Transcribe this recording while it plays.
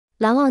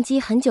蓝忘机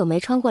很久没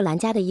穿过蓝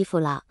家的衣服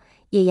了，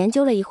也研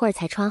究了一会儿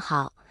才穿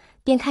好，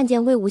便看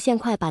见魏无羡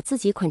快把自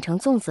己捆成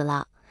粽子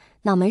了，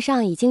脑门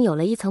上已经有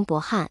了一层薄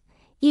汗，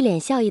一脸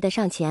笑意的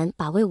上前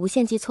把魏无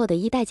羡系错的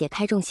衣带解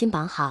开，重新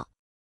绑好。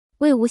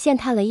魏无羡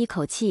叹了一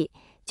口气，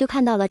就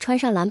看到了穿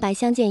上蓝白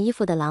相间衣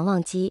服的蓝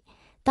忘机，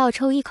倒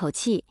抽一口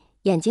气，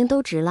眼睛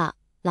都直了。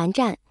蓝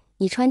湛，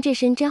你穿这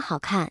身真好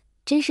看，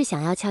真是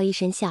想要俏一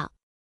身笑。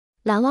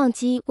蓝忘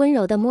机温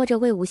柔地摸着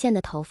魏无羡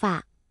的头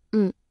发，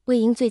魏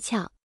婴最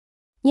俏。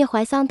聂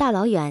怀桑大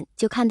老远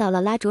就看到了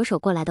拉着手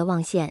过来的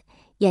望羡，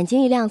眼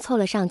睛一亮凑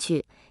了上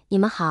去，你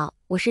们好，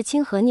我是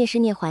清河聂氏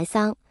聂怀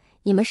桑，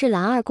你们是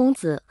蓝二公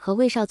子和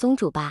魏少宗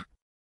主吧？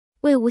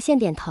魏无羡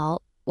点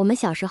头，我们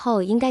小时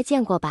候应该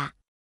见过吧？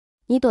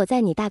你躲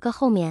在你大哥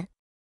后面。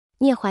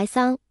聂怀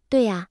桑，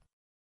对呀，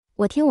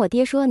我听我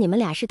爹说你们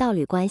俩是道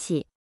侣关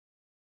系。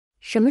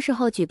什么时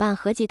候举办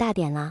合集大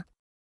典啊？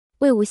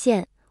魏无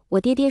羡，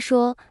我爹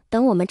说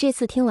等我们这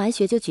次听完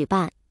学就举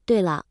办。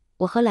对了，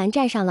我和蓝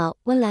占上了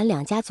温蓝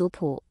两家族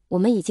谱，我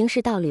们已经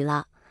是道侣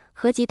了，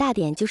合集大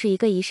典就是一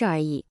个仪式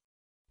而已。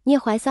聂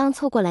怀桑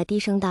凑过来低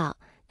声道，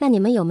那你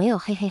们有没有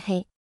嘿嘿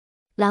嘿？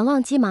蓝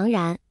忘机茫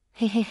然，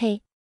嘿嘿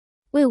嘿。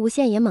魏无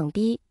羡也懵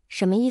逼，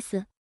什么意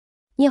思？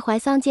聂怀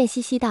桑贱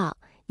兮兮道，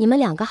你们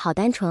两个好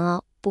单纯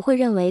哦，不会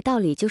认为道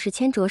侣就是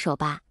牵着手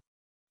吧？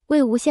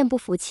魏无羡不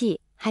服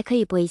气，还可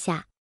以拨一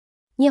下。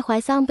聂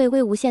怀桑被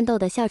魏无羡逗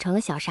得笑成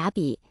了小傻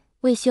逼，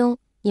魏兄，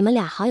你们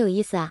俩好有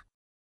意思啊。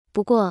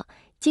不过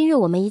今日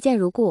我们一见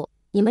如故，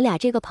你们俩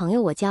这个朋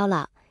友我交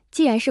了，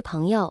既然是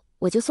朋友，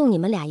我就送你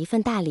们俩一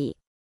份大礼。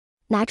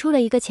拿出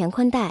了一个乾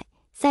坤袋，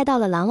塞到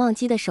了蓝忘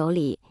机的手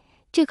里，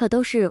这可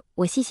都是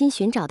我细心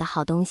寻找的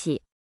好东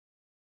西，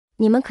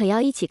你们可要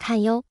一起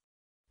看哟。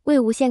魏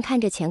无羡看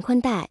着乾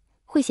坤袋，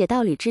会写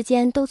道侣之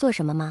间都做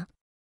什么吗？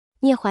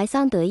聂怀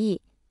桑得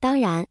意，当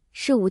然，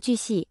事无巨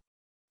细。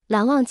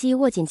蓝忘机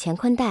握紧乾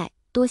坤袋，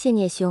多谢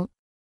聂兄。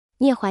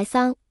聂怀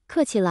桑，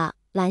客气了，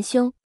蓝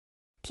兄。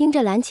听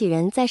着蓝启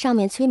仁在上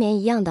面催眠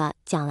一样的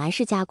讲蓝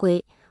氏家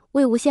规，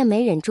魏无羡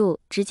没忍住，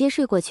直接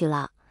睡过去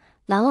了。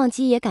蓝忘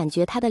机也感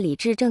觉他的理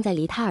智正在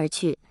离他而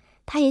去，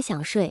他也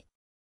想睡。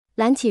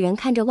蓝启仁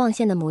看着望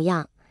羡的模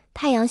样，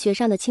太阳穴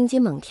上的青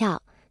筋猛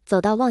跳，走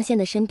到望羡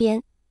的身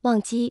边，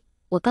忘机，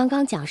我刚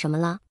刚讲什么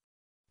了？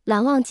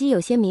蓝忘机有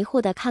些迷糊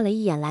地看了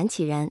一眼蓝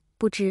启仁，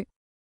不知。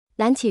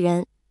蓝启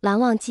仁，蓝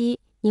忘机，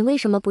你为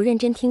什么不认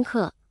真听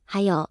课？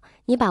还有，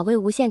你把魏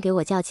无羡给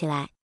我叫起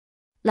来。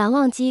蓝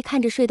忘机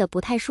看着睡得不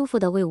太舒服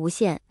的魏无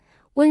羡，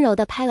温柔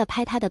地拍了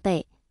拍他的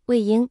背，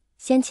魏婴，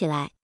先起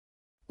来。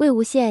魏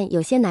无羡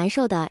有些难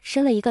受地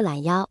伸了一个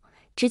懒腰，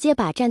直接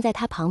把站在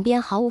他旁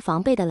边毫无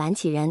防备的蓝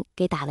启仁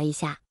给打了一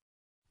下。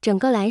整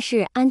个蓝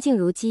室安静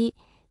如鸡，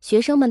学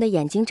生们的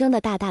眼睛睁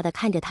得大大的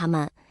看着他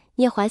们。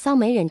聂怀桑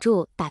没忍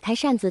住打开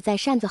扇子，在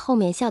扇子后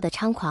面笑得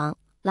猖狂，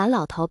蓝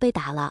老头被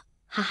打了，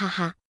哈哈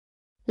哈。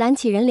蓝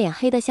启仁脸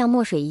黑得像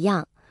墨水一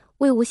样，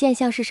魏无羡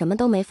像是什么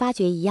都没发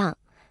觉一样，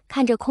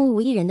看着空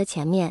无一人的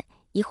前面，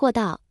疑惑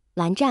道，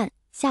蓝湛，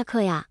下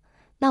课呀，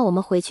那我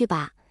们回去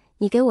吧，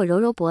你给我揉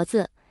揉脖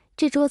子，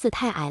这桌子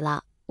太矮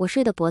了，我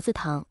睡得脖子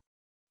疼。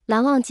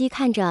蓝忘机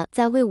看着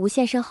在魏无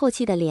羡身后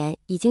气的脸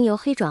已经由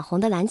黑转红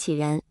的蓝启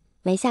仁，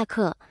没下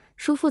课，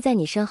叔父在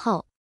你身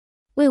后。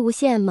魏无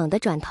羡猛地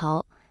转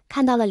头，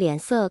看到了脸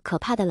色可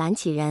怕的蓝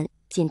启仁，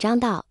紧张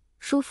道，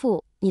叔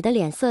父，你的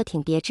脸色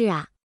挺别致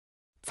啊。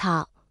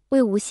操，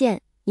魏无羡，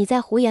你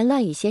在胡言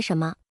乱语些什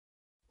么？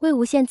魏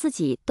无羡自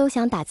己都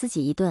想打自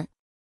己一顿。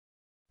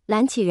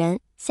蓝启仁，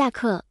下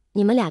课，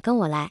你们俩跟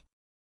我来。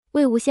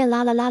魏无羡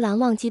拉了拉蓝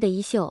忘机的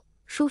衣袖，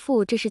叔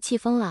父这是气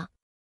疯了。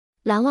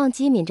蓝忘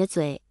机抿着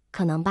嘴，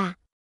可能吧。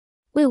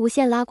魏无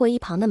羡拉过一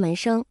旁的门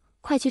生，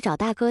快去找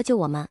大哥救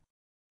我们。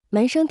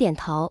门生点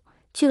头，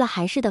去了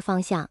韩氏的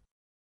方向。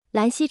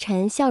蓝曦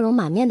臣笑容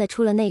满面的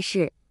出了内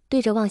室，对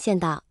着望羡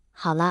道，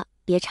好了，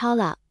别抄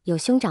了，有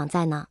兄长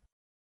在呢。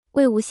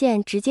魏无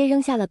羡直接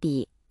扔下了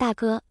笔，大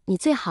哥，你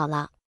最好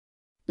了。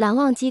蓝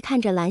忘机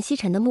看着蓝曦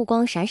臣的目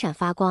光闪闪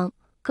发光，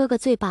哥哥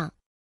最棒。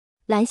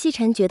蓝曦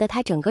臣觉得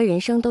他整个人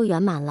生都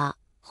圆满了，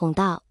哄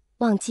道，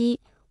忘机，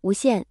无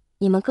羡，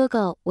你们哥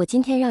哥我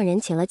今天让人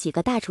请了几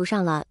个大厨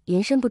上了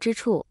云深不知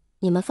处，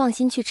你们放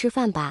心去吃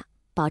饭吧，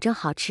保证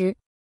好吃。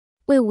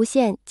魏无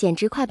羡简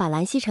直快把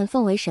蓝曦臣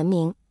奉为神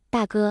明，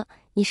大哥，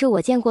你是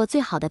我见过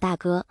最好的大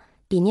哥，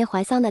比聂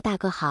怀桑的大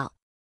哥好，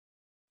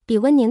比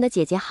温宁的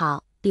姐姐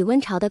好，比温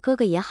潮的哥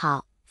哥也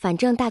好，反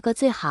正大哥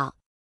最好。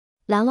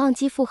蓝忘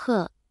机附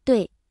和，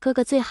对，哥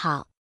哥最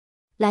好。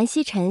蓝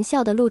曦臣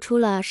笑得露出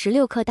了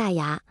16颗大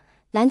牙，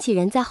蓝启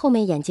仁在后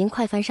面眼睛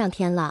快翻上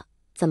天了，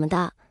怎么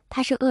的，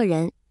他是恶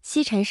人，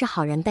曦臣是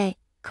好人呗，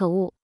可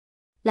恶。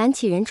蓝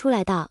启仁出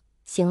来道，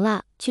行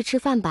了，去吃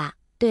饭吧，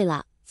对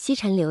了，曦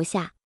臣留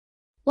下。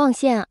望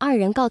羡二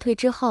人告退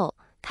之后，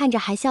看着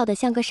还笑得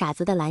像个傻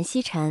子的蓝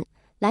曦臣，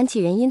蓝启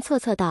仁阴恻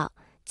恻道，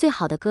最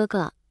好的哥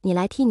哥，你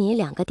来替你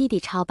2个弟弟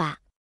抄吧。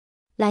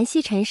蓝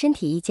曦臣身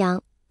体一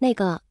僵，那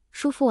个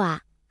叔父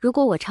啊，如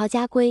果我抄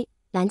家规，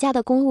蓝家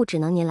的公务只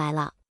能您来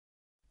了。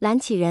蓝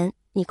启仁，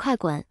你快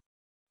滚。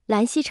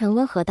蓝曦臣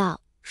温和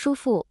道，叔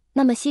父，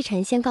那么西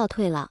尘先告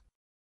退了。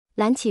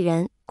蓝启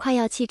仁快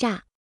要气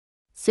炸。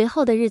随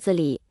后的日子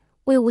里，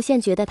魏无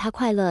羡觉得他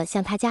快乐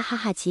向他家哈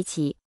哈齐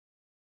齐。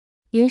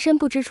云深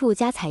不知处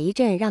加彩衣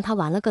阵让他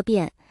玩了个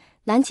遍，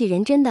蓝启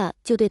仁真的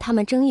就对他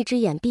们睁一只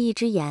眼闭一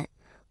只眼。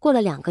过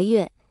了2个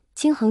月，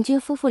青恒君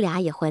夫妇俩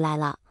也回来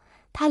了，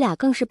他俩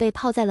更是被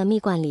泡在了蜜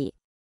罐里。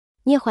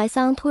聂怀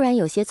桑突然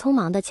有些匆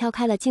忙地敲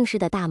开了净室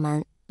的大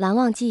门，蓝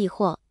忘机疑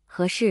惑：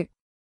何事？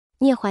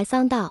聂怀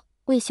桑道：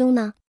魏兄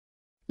呢？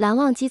蓝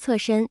忘机侧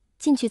身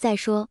进去再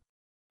说。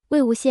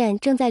魏无羡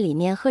正在里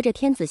面喝着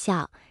天子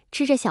笑，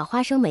吃着小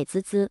花生，美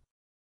滋滋。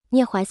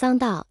聂怀桑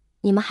道：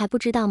你们还不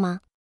知道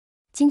吗？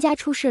金家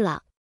出事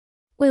了。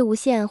魏无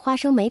羡花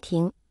生没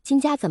停：金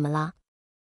家怎么了？